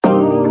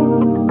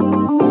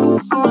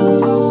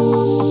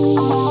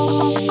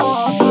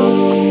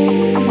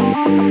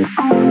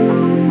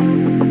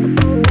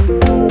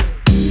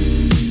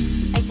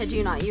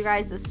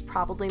guys. This is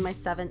probably my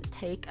 7th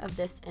take of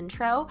this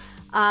intro.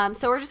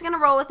 So we're just going to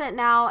roll with it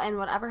now, and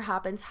whatever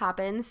happens,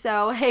 happens.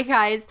 So, hey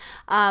guys,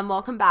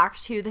 welcome back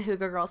to the Hygge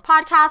Girls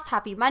podcast.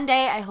 Happy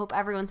Monday. I hope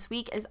everyone's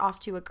week is off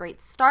to a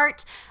great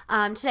start.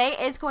 Today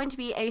is going to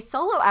be a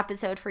solo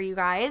episode for you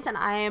guys, and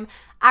I am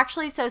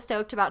actually so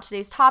stoked about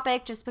today's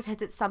topic just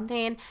because it's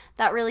something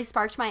that really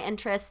sparked my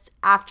interest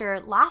after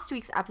last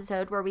week's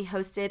episode where we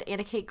hosted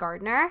Anna Kate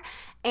Gardner.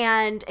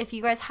 And if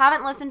you guys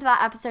haven't listened to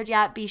that episode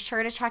yet, be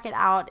sure to check it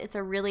out. It's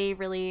a really,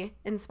 really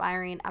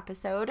inspiring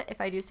episode,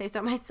 if I do say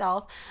so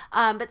myself.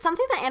 But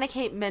something that Anna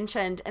Kate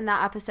mentioned in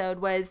that episode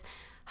was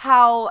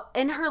how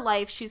in her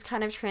life she's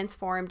kind of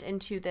transformed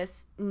into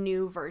this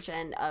new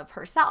version of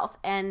herself.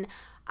 And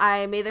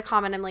I made the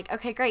comment, I'm like,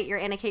 okay, great, you're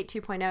Anna Kate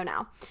 2.0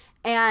 now.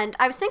 And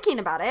I was thinking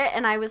about it,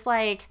 and I was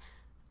like,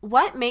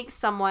 what makes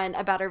someone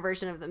a better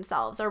version of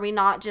themselves? Are we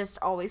not just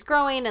always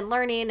growing and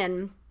learning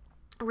and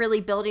really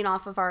building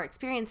off of our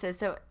experiences?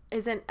 So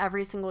isn't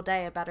every single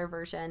day a better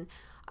version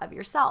of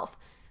yourself?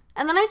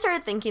 And then I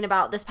started thinking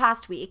about this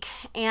past week,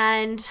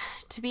 and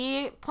to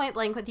be point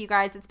blank with you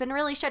guys, it's been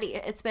really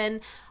shitty. It's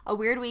been a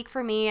weird week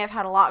for me. I've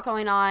had a lot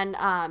going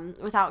on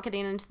without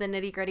getting into the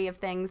nitty gritty of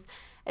things.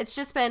 It's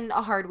just been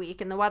a hard week,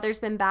 and the weather's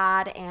been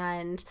bad,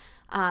 and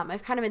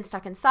I've kind of been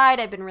stuck inside.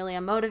 I've been really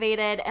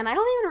unmotivated, and I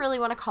don't even really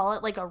want to call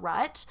it like a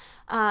rut,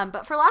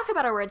 but for lack of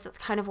better words, that's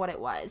kind of what it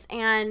was.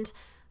 And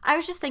I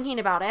was just thinking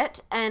about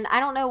it, and I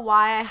don't know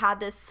why I had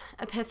this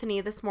epiphany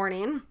this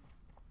morning,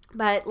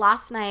 but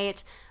last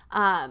night,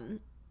 I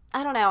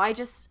don't know,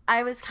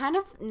 I was kind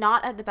of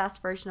not at the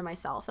best version of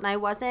myself, and I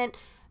wasn't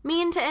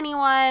mean to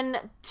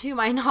anyone, to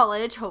my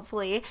knowledge,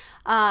 hopefully.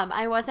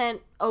 I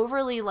wasn't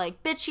overly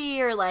like bitchy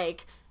or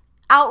like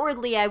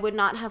outwardly I would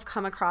not have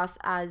come across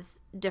as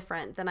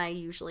different than I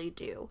usually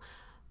do.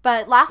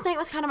 But last night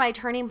was kind of my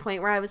turning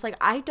point where I was like,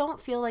 I don't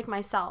feel like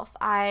myself.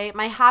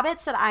 My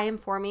habits that I am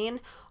forming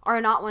are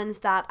not ones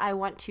that I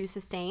want to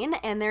sustain,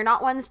 and they're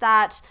not ones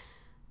that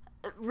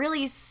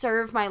really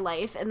serve my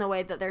life in the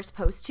way that they're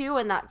supposed to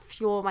and that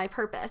fuel my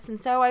purpose. And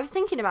so I was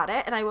thinking about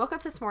it, and I woke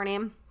up this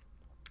morning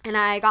and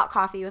I got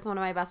coffee with one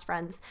of my best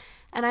friends,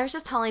 and I was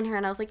just telling her,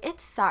 and I was like,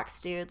 it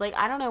sucks, dude. Like,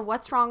 I don't know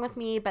what's wrong with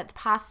me, but the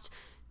past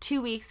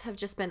 2 weeks have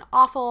just been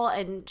awful,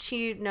 and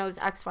she knows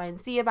X, Y, and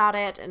Z about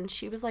it. And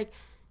she was like,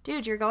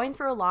 dude, you're going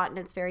through a lot, and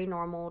it's very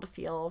normal to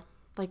feel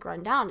like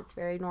run down. It's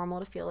very normal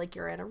to feel like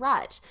you're in a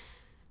rut.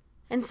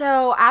 And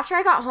so after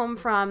I got home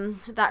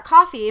from that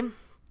coffee,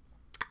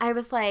 I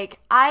was like,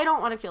 I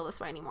don't want to feel this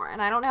way anymore, and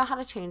I don't know how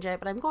to change it,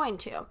 but I'm going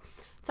to.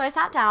 So I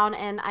sat down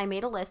and I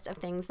made a list of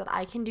things that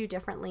I can do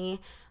differently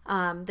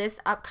this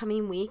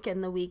upcoming week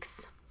and the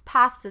weeks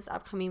past this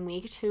upcoming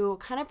week to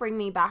kind of bring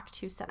me back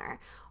to center,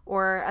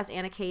 or as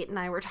Anna Kate and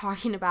I were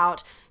talking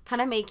about,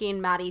 kind of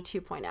making Maddie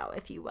 2.0,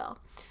 if you will.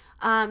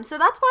 So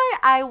that's why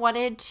I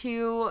wanted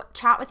to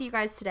chat with you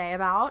guys today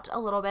about a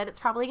little bit. It's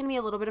probably going to be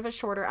a little bit of a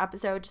shorter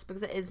episode just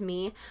because it is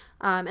me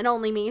and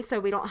only me, so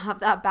we don't have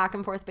that back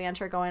and forth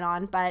banter going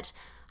on. But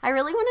I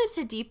really wanted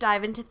to deep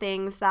dive into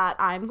things that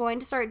I'm going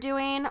to start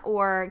doing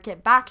or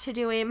get back to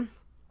doing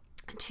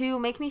to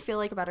make me feel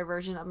like a better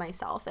version of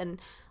myself. And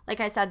like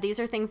I said, these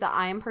are things that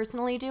I am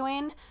personally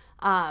doing.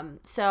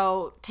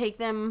 So take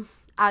them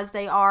as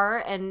they are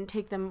and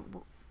take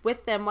them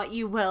with them what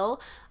you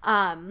will.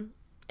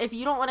 If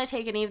you don't want to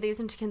take any of these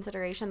into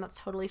consideration, that's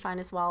totally fine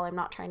as well. I'm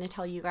not trying to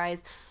tell you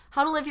guys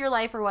how to live your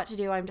life or what to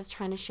do. I'm just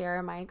trying to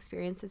share my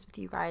experiences with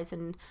you guys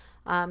and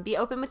be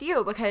open with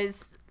you,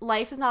 because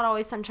life is not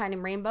always sunshine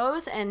and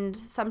rainbows. And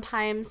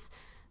sometimes,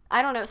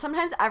 I don't know,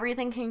 sometimes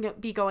everything can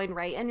be going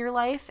right in your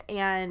life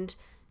and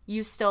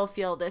you still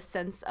feel this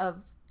sense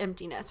of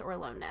emptiness or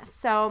aloneness.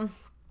 So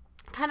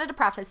kind of to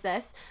preface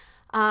this,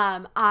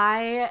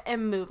 I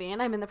am moving.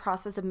 I'm in the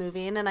process of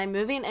moving, and I'm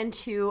moving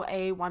into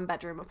a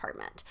 1-bedroom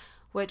apartment,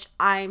 which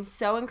I'm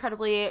so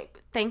incredibly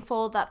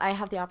thankful that I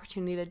have the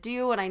opportunity to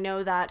do. And I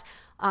know that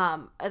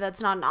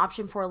that's not an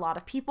option for a lot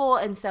of people.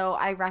 And so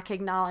I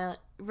recognize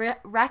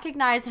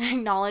and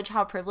acknowledge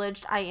how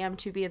privileged I am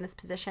to be in this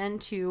position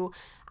to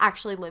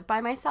actually live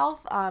by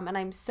myself. And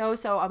I'm so,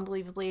 so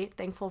unbelievably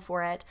thankful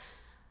for it.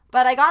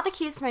 But I got the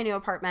keys to my new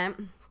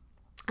apartment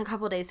a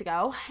couple of days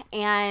ago,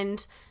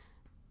 and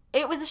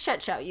it was a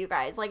shit show, you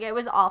guys. Like, it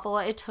was awful.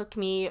 It took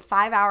me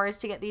 5 hours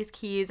to get these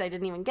keys. I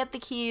didn't even get the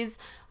keys.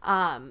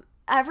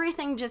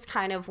 Everything just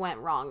kind of went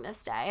wrong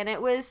this day, and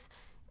it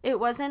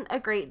wasn't a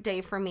great day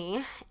for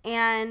me.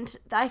 And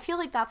I feel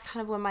like that's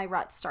kind of when my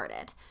rut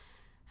started.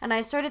 And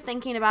I started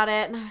thinking about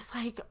it, and I was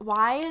like,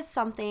 why is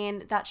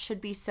something that should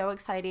be so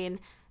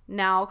exciting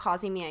now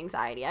causing me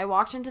anxiety? I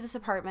walked into this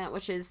apartment,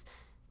 which is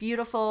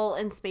beautiful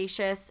and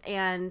spacious,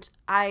 and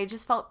I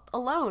just felt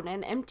alone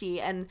and empty.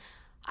 And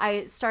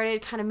I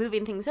started kind of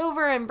moving things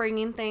over and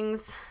bringing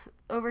things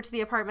over to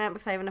the apartment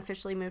because I haven't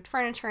officially moved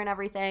furniture and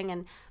everything.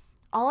 And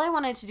all I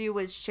wanted to do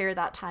was share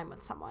that time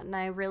with someone. And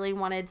I really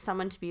wanted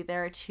someone to be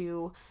there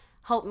to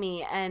help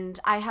me. And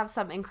I have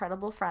some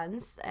incredible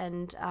friends,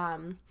 and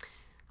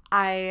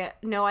I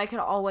know I could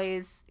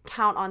always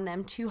count on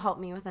them to help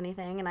me with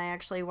anything.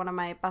 And one of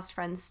my best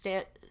friends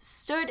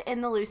stood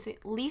in the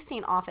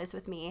leasing office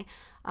with me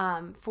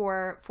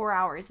for 4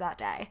 hours that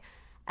day.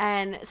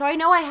 And so I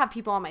know I have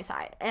people on my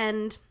side.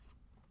 And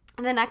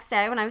the next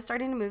day when I was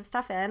starting to move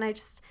stuff in,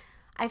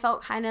 I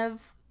felt kind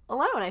of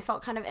alone. I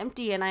felt kind of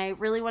empty, and I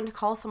really wanted to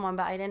call someone,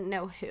 but I didn't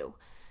know who.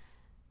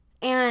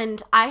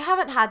 And I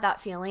haven't had that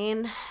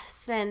feeling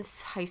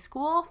since high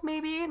school,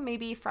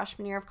 maybe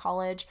freshman year of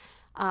college,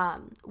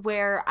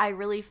 where I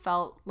really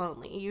felt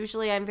lonely.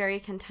 Usually I'm very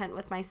content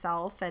with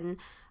myself, and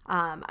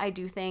I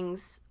do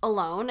things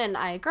alone, and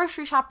I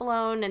grocery shop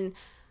alone, and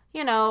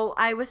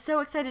I was so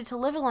excited to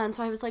live alone.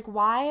 So I was like,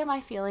 why am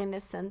I feeling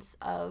this sense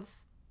of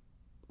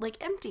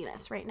like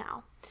emptiness right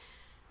now?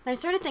 And I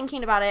started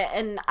thinking about it,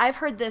 and I've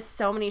heard this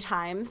so many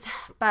times,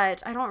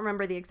 but I don't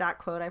remember the exact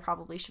quote. I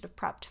probably should have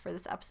prepped for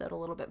this episode a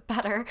little bit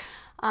better.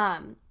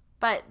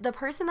 But the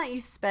person that you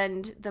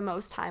spend the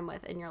most time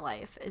with in your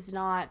life is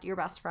not your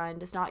best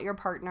friend, is not your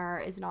partner,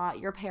 is not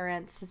your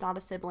parents, is not a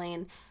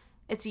sibling.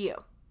 It's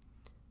you.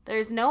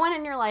 There's no one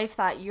in your life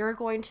that you're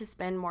going to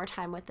spend more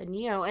time with than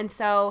you. And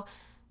so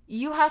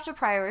you have to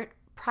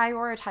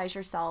prioritize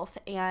yourself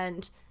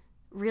and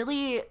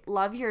really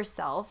love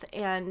yourself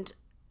and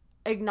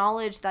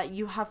acknowledge that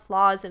you have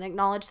flaws and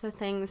acknowledge the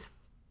things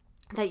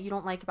that you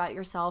don't like about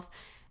yourself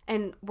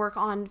and work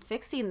on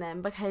fixing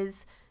them,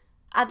 because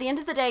at the end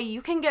of the day,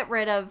 you can get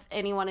rid of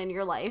anyone in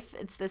your life.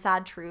 It's the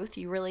sad truth.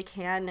 You really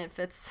can. If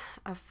it's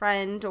a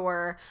friend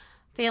or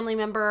family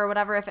member or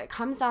whatever, if it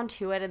comes down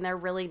to it and they're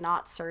really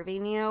not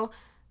serving you,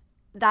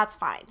 that's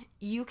fine.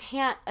 You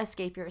can't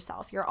escape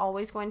yourself. You're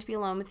always going to be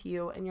alone with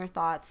you and your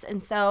thoughts.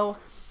 And so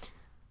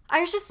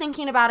I was just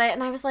thinking about it,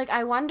 and I was like,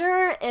 I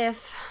wonder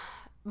if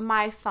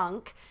my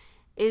funk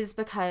is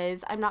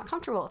because I'm not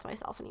comfortable with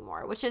myself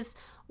anymore, which is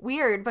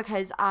weird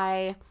because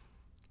I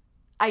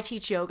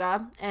teach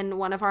yoga, and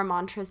one of our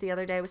mantras the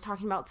other day was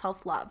talking about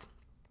self-love.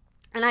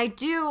 And I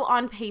do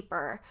on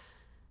paper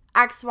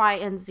X, Y,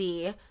 and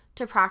Z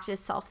to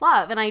practice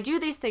self-love. And I do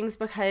these things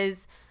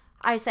because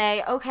I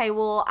say, okay,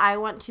 well, I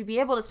want to be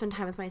able to spend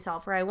time with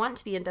myself, or I want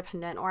to be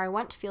independent, or I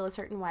want to feel a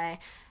certain way.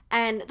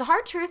 And the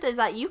hard truth is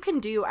that you can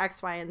do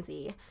X, Y, and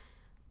Z,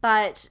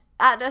 but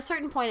at a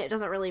certain point, it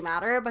doesn't really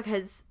matter,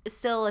 because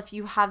still, if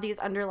you have these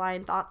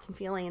underlying thoughts and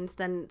feelings,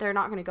 then they're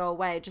not going to go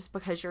away just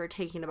because you're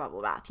taking a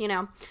bubble bath,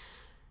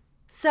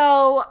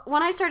 So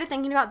when I started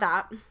thinking about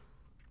that,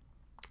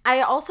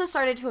 I also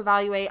started to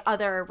evaluate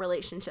other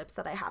relationships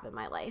that I have in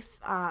my life.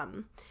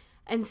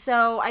 And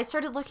so I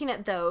started looking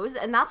at those,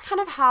 and that's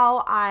kind of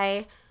how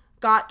I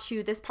got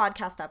to this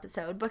podcast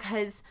episode,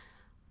 because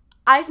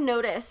I've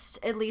noticed,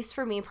 at least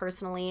for me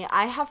personally,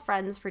 I have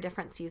friends for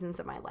different seasons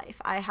of my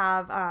life. I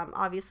have,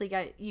 obviously,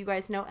 you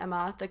guys know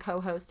Emma, the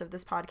co-host of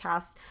this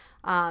podcast.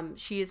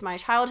 She is my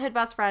childhood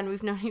best friend.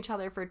 We've known each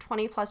other for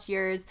 20 plus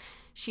years.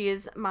 She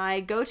is my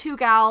go-to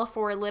gal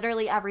for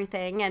literally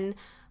everything. And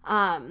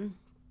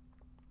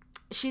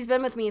she's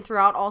been with me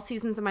throughout all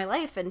seasons of my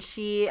life. And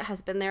she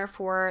has been there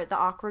for the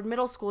awkward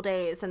middle school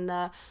days and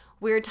the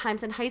weird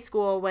times in high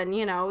school when,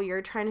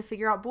 you're trying to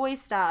figure out boy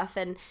stuff.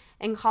 And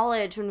in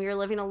college, when we were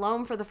living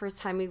alone for the first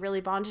time, we really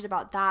bonded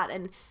about that.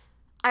 And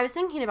I was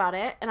thinking about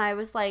it, and I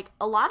was like,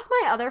 a lot of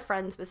my other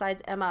friends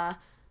besides Emma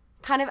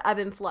kind of ebb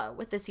and flow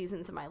with the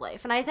seasons of my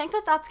life. And I think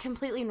that that's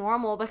completely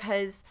normal,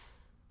 because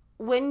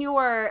when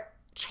you're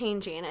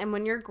changing and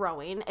when you're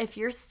growing, if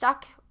you're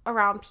stuck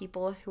around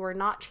people who are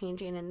not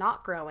changing and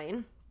not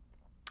growing,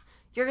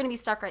 you're going to be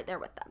stuck right there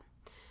with them.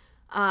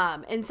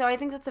 And so I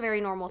think that's a very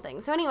normal thing.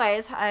 So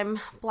anyways, I'm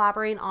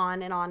blabbering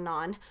on and on and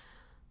on.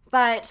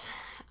 But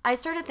I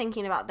started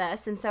thinking about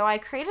this, and so I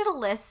created a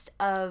list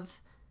of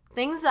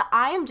things that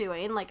I am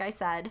doing, like I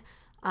said,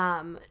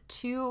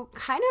 to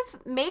kind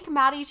of make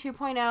Maddie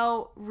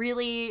 2.0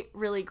 really,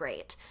 really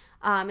great.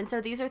 And so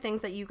these are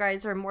things that you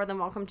guys are more than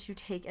welcome to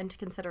take into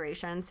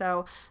consideration.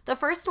 So the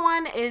first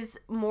one is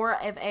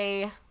more of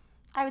a,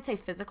 I would say,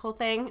 physical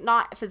thing,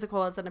 not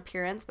physical as an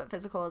appearance, but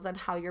physical as in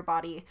how your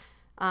body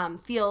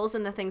feels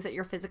and the things that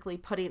you're physically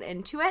putting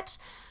into it.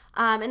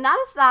 And that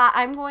is that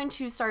I'm going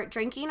to start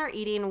drinking or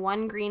eating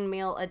one green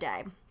meal a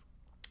day,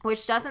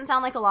 which doesn't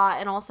sound like a lot,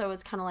 and also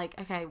is kind of like,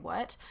 okay,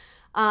 what?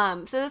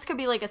 So this could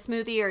be like a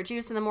smoothie or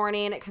juice in the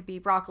morning. It could be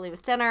broccoli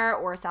with dinner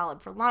or a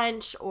salad for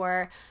lunch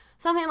or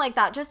something like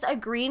that. Just a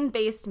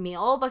green-based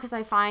meal, because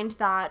I find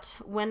that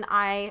when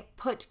I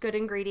put good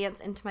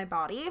ingredients into my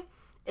body,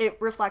 it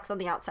reflects on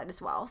the outside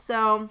as well.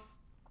 So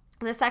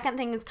the second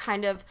thing is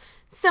kind of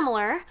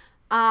similar,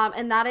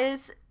 and that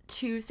is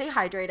to stay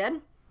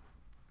hydrated,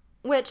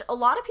 which a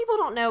lot of people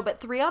don't know,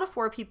 but 3 out of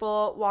 4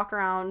 people walk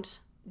around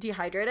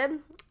dehydrated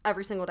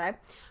every single day,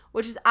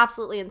 which is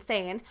absolutely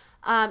insane.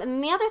 And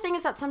then the other thing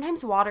is that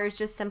sometimes water is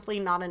just simply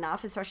not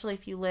enough, especially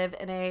if you live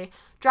in a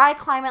dry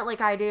climate like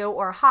I do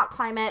or a hot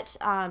climate.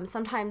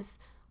 Sometimes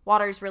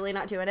water is really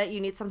not doing it. You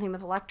need something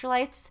with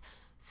electrolytes.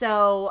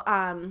 So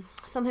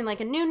something like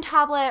a Noon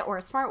tablet or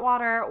a Smart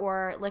Water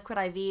or Liquid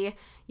IV.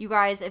 You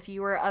guys, if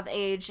you are of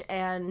age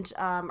and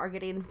are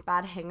getting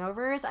bad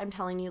hangovers, I'm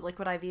telling you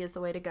Liquid IV is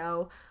the way to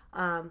go.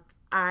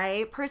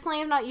 I personally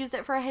have not used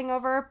it for a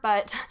hangover,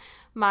 but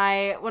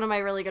one of my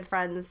really good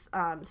friends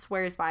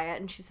swears by it,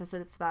 and she says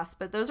that it's the best.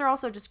 But those are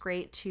also just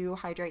great to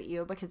hydrate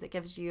you because it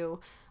gives you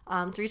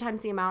 3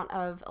 times the amount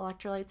of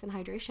electrolytes and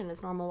hydration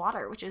as normal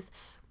water, which is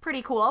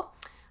pretty cool.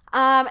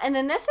 And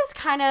then this is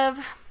kind of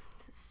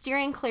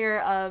steering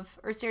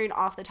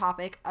off the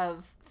topic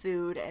of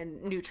food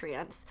and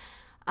nutrients.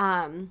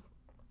 Going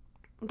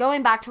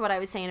back to what I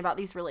was saying about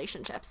these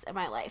relationships in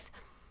my life.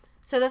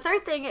 So the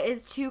third thing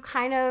is to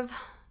kind of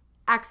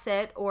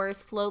exit or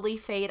slowly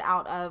fade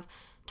out of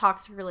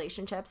toxic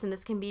relationships, and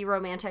this can be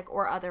romantic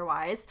or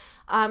otherwise.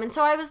 And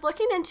so I was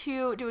looking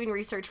into doing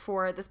research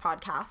for this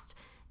podcast,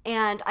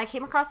 and I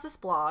came across this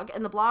blog,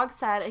 and the blog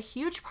said a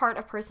huge part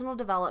of personal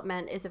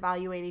development is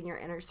evaluating your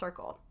inner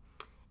circle.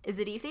 Is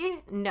it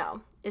easy?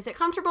 No. Is it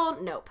comfortable?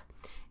 Nope.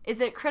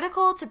 Is it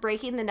critical to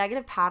breaking the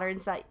negative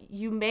patterns that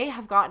you may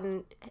have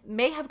gotten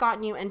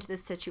you into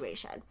this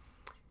situation?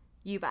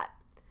 You bet.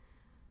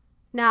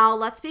 Now,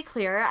 let's be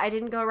clear. I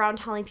didn't go around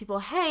telling people,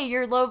 hey,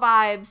 your low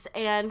vibes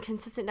and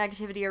consistent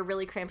negativity are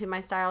really cramping my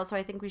style, so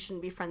I think we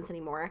shouldn't be friends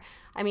anymore.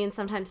 I mean,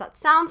 sometimes that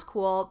sounds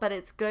cool, but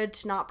it's good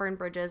to not burn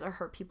bridges or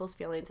hurt people's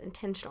feelings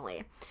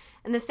intentionally.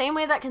 In the same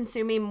way that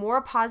consuming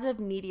more positive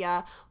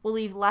media will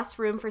leave less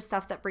room for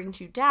stuff that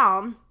brings you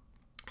down,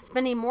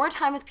 spending more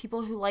time with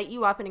people who light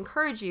you up and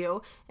encourage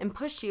you and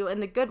push you in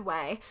the good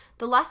way,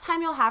 the less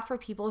time you'll have for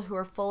people who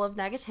are full of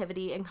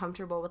negativity and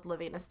comfortable with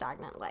living a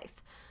stagnant life.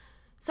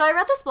 So I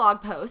read this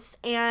blog post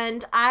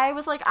and I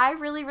was like, I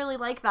really, really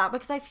like that,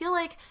 because I feel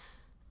like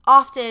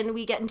often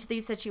we get into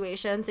these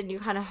situations and you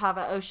kind of have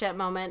a oh shit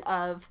moment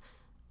of,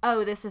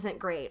 oh, this isn't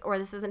great, or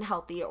this isn't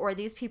healthy, or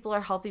these people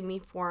are helping me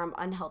form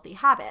unhealthy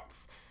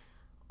habits.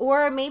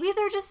 Or maybe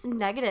they're just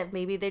negative.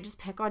 Maybe they just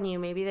pick on you.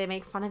 Maybe they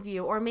make fun of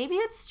you. Or maybe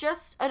it's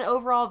just an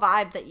overall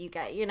vibe that you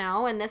get, you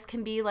know? And this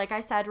can be, like I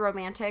said,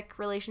 romantic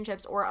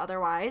relationships or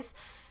otherwise.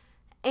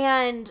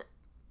 And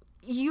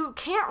you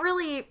can't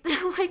really,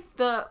 like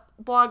the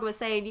blog was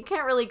saying, you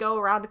can't really go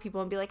around to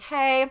people and be like,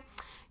 hey,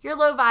 your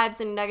low vibes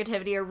and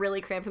negativity are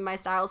really cramping my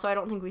style, so I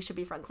don't think we should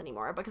be friends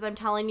anymore. Because I'm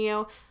telling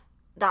you,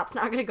 that's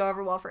not going to go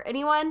over well for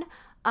anyone.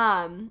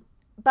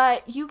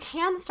 But you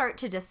can start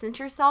to distance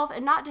yourself,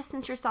 and not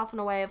distance yourself in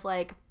a way of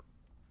like,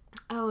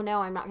 oh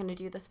no, I'm not going to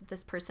do this with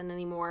this person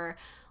anymore,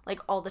 like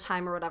all the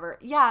time or whatever.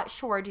 Yeah,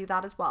 sure, do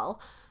that as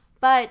well.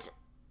 But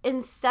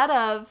instead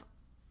of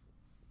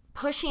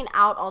pushing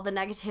out all the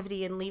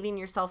negativity and leaving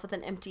yourself with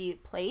an empty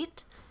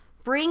plate,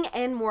 bring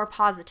in more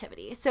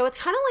positivity. So it's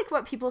kind of like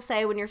what people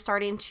say when you're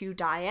starting to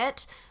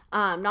diet,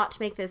 not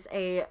to make this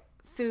a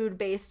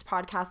food-based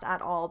podcast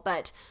at all,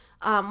 but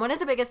one of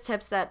the biggest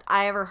tips that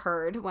I ever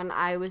heard when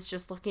I was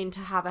just looking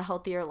to have a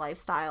healthier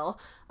lifestyle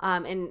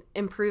and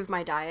improve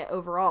my diet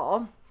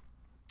overall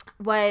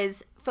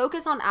was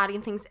focus on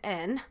adding things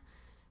in,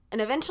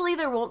 and eventually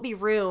there won't be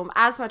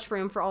as much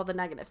room for all the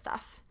negative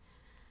stuff.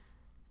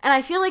 And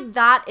I feel like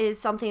that is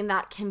something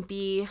that can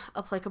be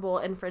applicable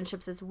in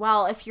friendships as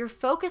well. If you're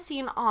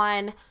focusing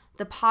on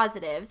the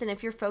positives, and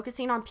if you're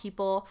focusing on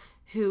people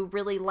who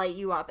really light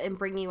you up and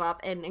bring you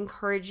up and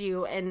encourage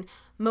you and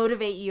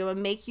motivate you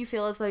and make you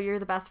feel as though you're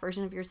the best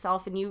version of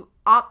yourself, and you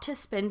opt to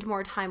spend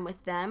more time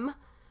with them,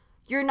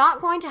 you're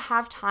not going to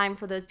have time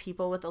for those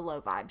people with the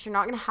low vibes. You're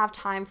not going to have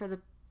time for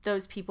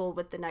those people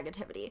with the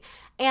negativity.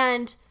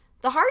 And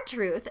the hard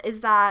truth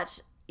is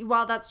that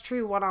while that's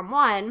true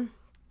one-on-one,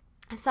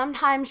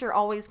 sometimes you're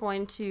always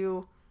going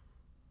to,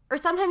 or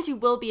sometimes you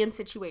will be in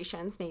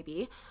situations,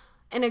 maybe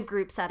in a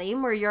group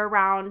setting, where you're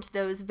around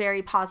those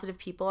very positive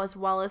people as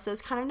well as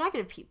those kind of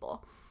negative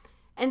people.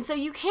 And so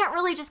you can't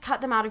really just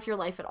cut them out of your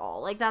life at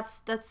all. Like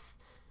that's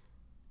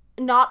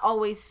not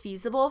always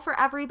feasible for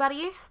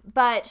everybody.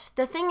 But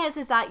the thing is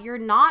that you're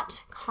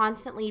not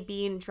constantly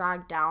being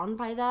dragged down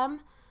by them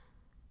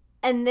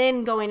and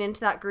then going into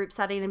that group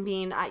setting and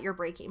being at your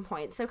breaking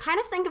point. So kind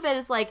of think of it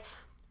as like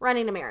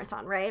running a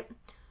marathon, right?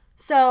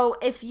 So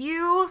if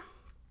you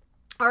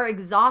are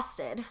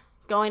exhausted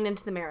going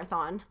into the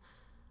marathon,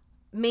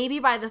 maybe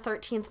by the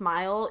 13th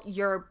mile,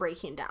 you're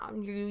breaking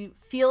down. You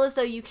feel as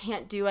though you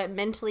can't do it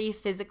mentally,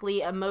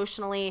 physically,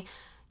 emotionally.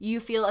 You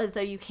feel as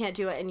though you can't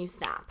do it and you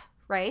snap,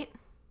 right?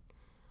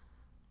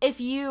 If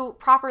you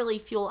properly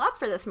fuel up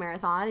for this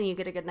marathon and you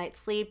get a good night's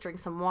sleep, drink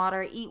some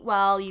water, eat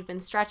well, you've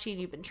been stretching,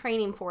 you've been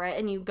training for it,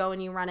 and you go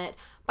and you run it,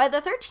 by the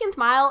 13th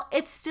mile,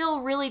 it's still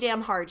really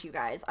damn hard, you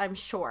guys, I'm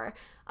sure.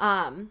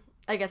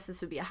 I guess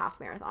this would be a half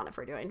marathon if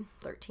we're doing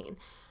 13.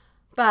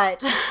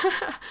 But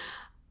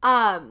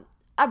by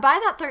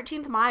that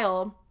 13th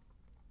mile,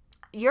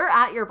 you're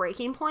at your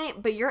breaking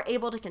point, but you're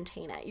able to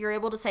contain it. You're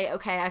able to say,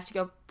 okay, I have to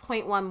go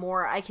 0.1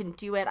 more. I can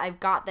do it.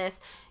 I've got this.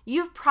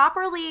 You've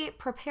properly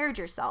prepared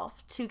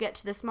yourself to get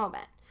to this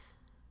moment.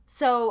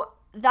 So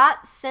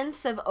that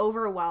sense of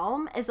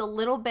overwhelm is a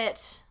little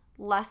bit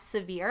less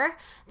severe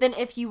than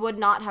if you would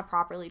not have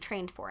properly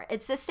trained for it.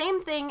 It's the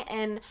same thing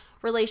in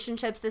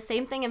relationships, the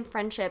same thing in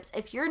friendships.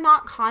 If you're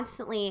not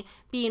constantly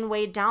being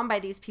weighed down by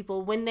these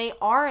people when they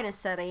are in a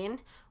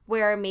setting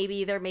where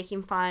maybe they're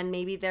making fun,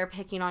 maybe they're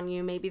picking on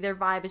you, maybe their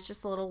vibe is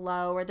just a little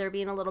low, or they're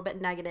being a little bit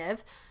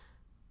negative,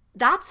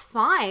 that's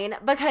fine,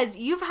 because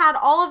you've had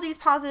all of these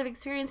positive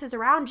experiences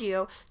around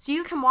you, so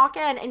you can walk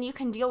in and you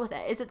can deal with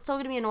it. Is it still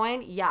going to be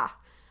annoying? Yeah.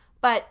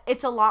 But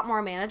it's a lot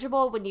more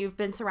manageable when you've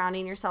been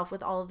surrounding yourself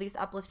with all of these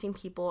uplifting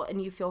people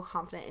and you feel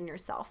confident in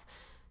yourself.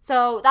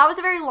 So that was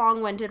a very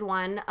long-winded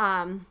one.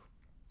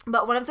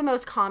 But one of the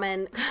most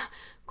common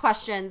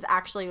questions,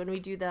 actually, when we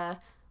do the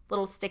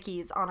little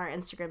stickies on our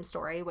Instagram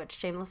story, which,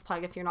 shameless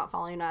plug if you're not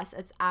following us,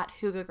 it's at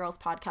Hygge Girls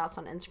Podcast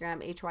on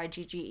Instagram,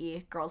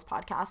 HYGGE Girls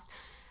Podcast.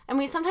 And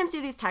we sometimes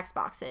do these text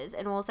boxes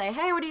and we'll say,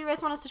 hey, what do you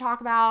guys want us to talk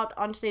about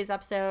on today's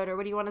episode? Or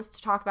what do you want us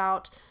to talk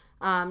about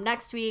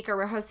next week, or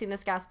we're hosting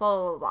this guest, blah,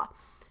 blah, blah, blah.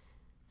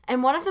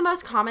 And one of the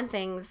most common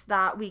things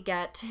that we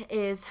get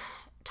is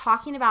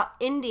talking about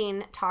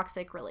ending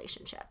toxic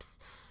relationships,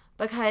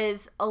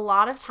 because a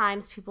lot of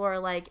times people are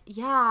like,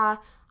 yeah,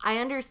 I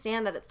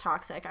understand that it's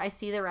toxic. I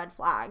see the red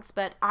flags,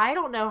 but I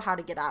don't know how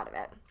to get out of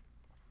it.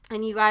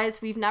 And you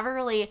guys, we've never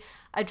really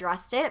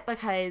addressed it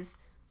because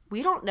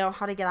we don't know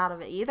how to get out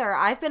of it either.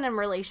 I've been in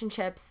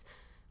relationships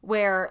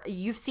where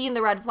you've seen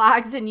the red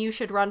flags and you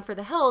should run for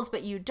the hills,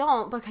 but you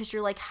don't, because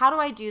you're like, how do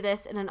I do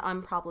this in an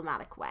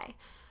unproblematic way?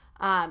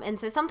 And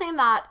so something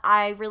that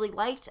I really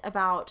liked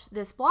about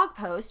this blog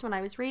post when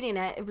I was reading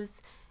it,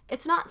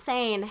 it's not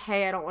saying,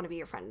 hey, I don't want to be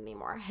your friend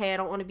anymore. Hey, I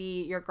don't want to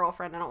be your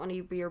girlfriend. I don't want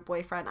to be your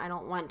boyfriend. I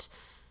don't want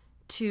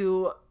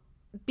to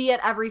be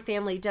at every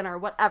family dinner,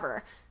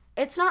 whatever.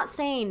 It's not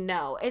saying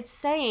no. It's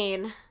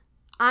saying,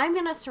 I'm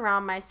going to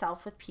surround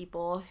myself with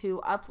people who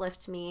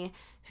uplift me,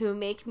 who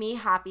make me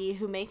happy,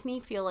 who make me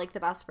feel like the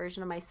best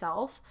version of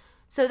myself,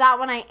 so that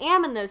when I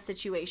am in those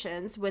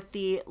situations with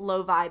the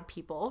low vibe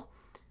people,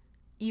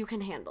 you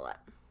can handle it.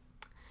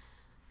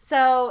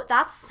 So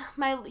that's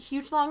my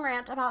huge long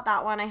rant about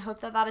that one. I hope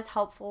that that is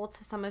helpful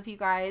to some of you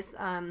guys,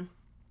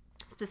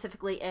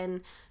 specifically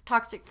in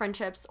toxic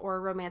friendships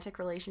or romantic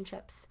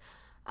relationships.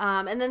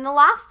 And then the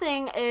last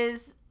thing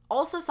is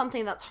also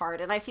something that's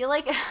hard. And I feel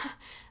like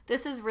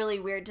this is really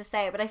weird to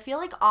say, but I feel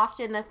like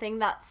often the thing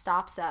that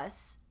stops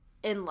us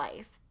in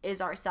life is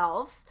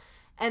ourselves,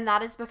 and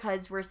that is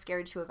because we're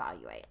scared to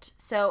evaluate.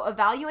 So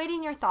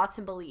evaluating your thoughts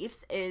and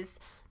beliefs is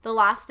the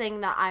last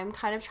thing that I'm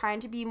kind of trying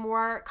to be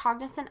more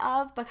cognizant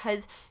of,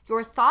 because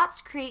your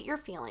thoughts create your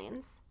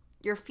feelings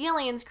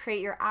create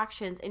your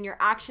actions, and your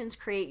actions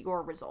create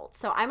your results.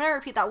 So I'm going to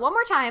repeat that one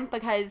more time,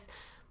 because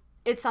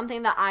it's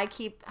something that I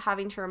keep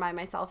having to remind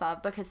myself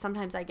of, because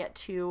sometimes I get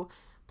to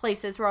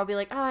places where I'll be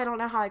like, oh, I don't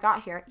know how I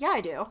got here. Yeah,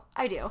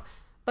 I do.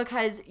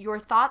 Because your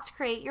thoughts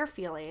create your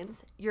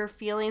feelings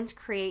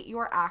create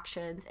your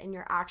actions, and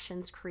your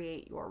actions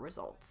create your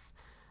results.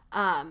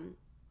 And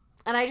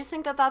I just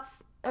think that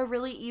that's a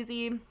really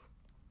easy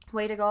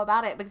way to go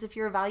about it, because if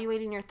you're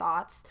evaluating your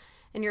thoughts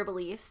and your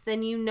beliefs,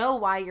 then you know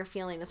why you're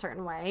feeling a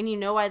certain way, and you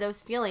know why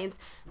those feelings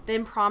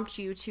then prompt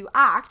you to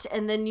act,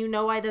 and then you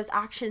know why those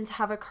actions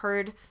have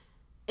incurred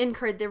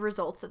the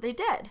results that they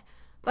did.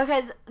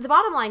 Because the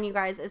bottom line, you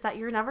guys, is that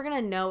you're never going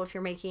to know if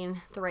you're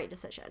making the right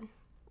decision.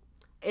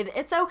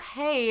 It's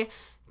okay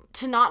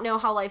to not know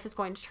how life is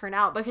going to turn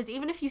out, because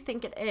even if you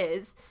think it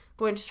is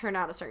going to turn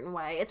out a certain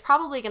way, it's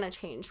probably going to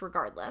change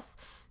regardless.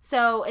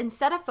 So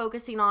instead of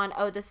focusing on,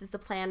 oh, this is the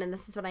plan and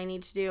this is what I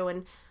need to do,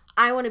 and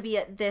I want to be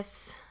at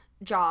this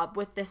job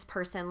with this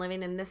person,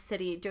 living in this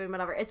city, doing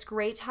whatever, it's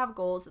great to have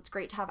goals, it's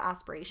great to have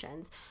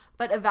aspirations,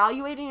 but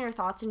evaluating your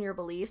thoughts and your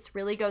beliefs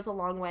really goes a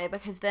long way,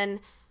 because then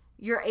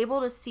you're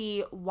able to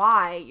see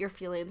why you're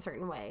feeling a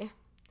certain way.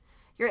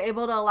 You're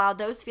able to allow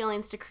those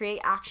feelings to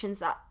create actions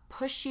that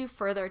push you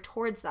further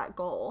towards that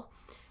goal.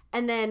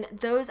 And then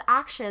those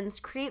actions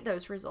create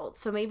those results.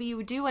 So maybe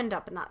you do end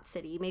up in that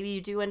city. Maybe you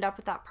do end up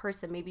with that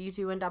person. Maybe you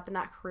do end up in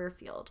that career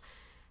field.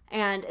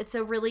 And it's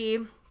a really,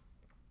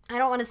 I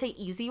don't want to say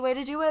easy way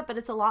to do it, but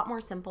it's a lot more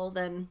simple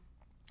than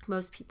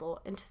most people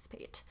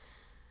anticipate.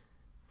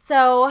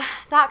 So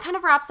that kind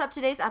of wraps up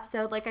today's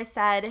episode. Like I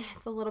said,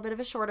 it's a little bit of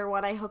a shorter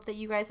one. I hope that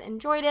you guys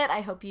enjoyed it. I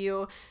hope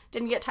you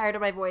didn't get tired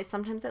of my voice.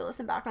 Sometimes I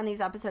listen back on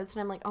these episodes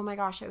and I'm like, oh my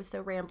gosh, I was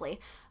so rambly.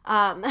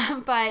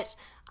 But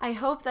I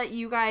hope that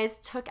you guys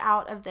took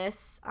out of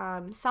this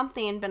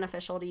something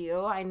beneficial to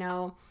you. I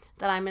know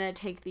that I'm going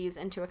to take these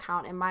into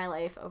account in my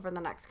life over the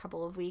next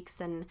couple of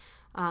weeks and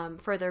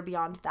further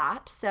beyond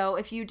that. So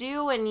if you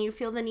do and you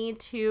feel the need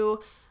to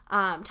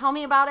tell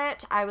me about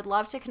it, I would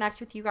love to connect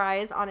with you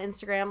guys on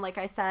Instagram. Like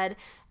I said,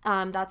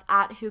 that's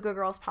at Hygge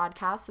Girls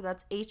Podcast. So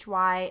that's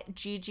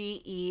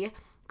HYGGE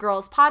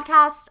Girls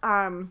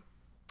Podcast.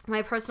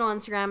 My personal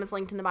Instagram is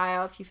linked in the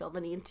bio. If you feel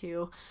the need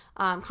to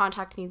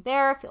contact me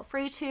there, feel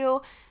free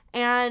to.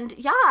 And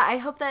yeah, I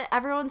hope that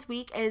everyone's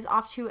week is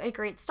off to a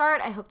great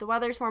start. I hope the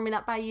weather's warming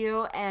up by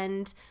you,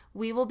 and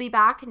we will be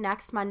back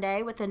next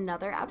Monday with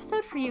another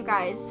episode for you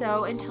guys.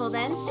 So until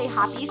then, stay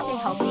happy, stay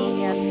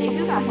healthy, and stay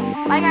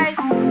Hygge. Bye,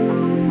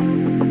 guys.